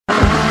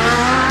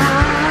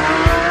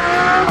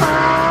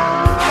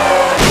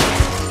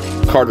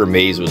Carter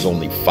Mays was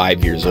only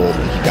 5 years old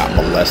when he got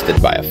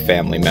molested by a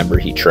family member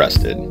he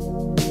trusted.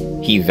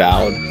 He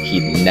vowed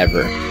he'd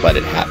never let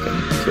it happen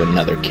to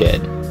another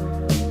kid.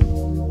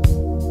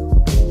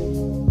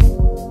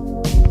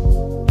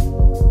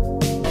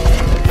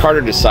 Carter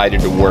decided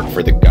to work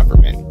for the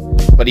government,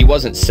 but he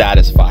wasn't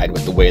satisfied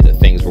with the way that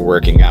things were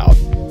working out.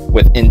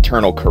 With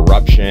internal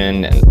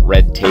corruption and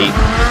red tape,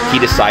 he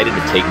decided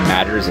to take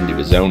matters into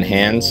his own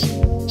hands.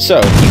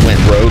 So he went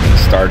rogue and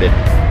started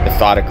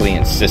methodically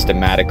and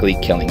systematically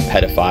killing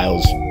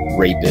pedophiles,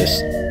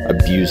 rapists,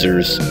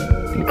 abusers,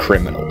 and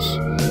criminals.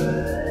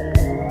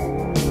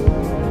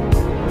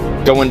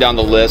 Going down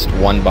the list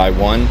one by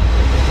one,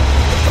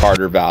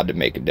 Carter vowed to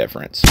make a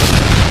difference.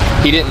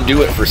 He didn't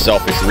do it for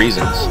selfish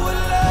reasons.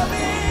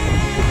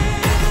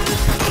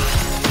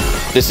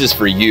 This is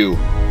for you.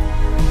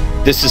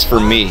 This is for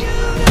me.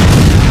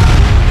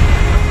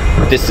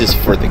 This is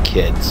for the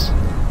kids.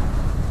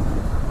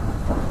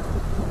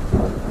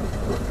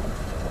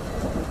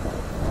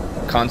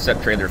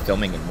 Concept trailer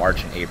filming in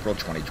March and April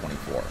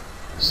 2024.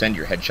 Send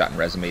your headshot and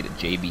resume to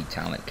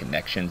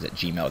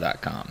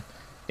jbtalentconnections@gmail.com.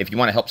 If you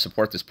want to help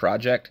support this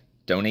project,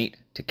 donate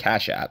to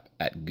Cash App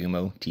at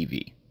Gumo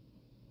TV.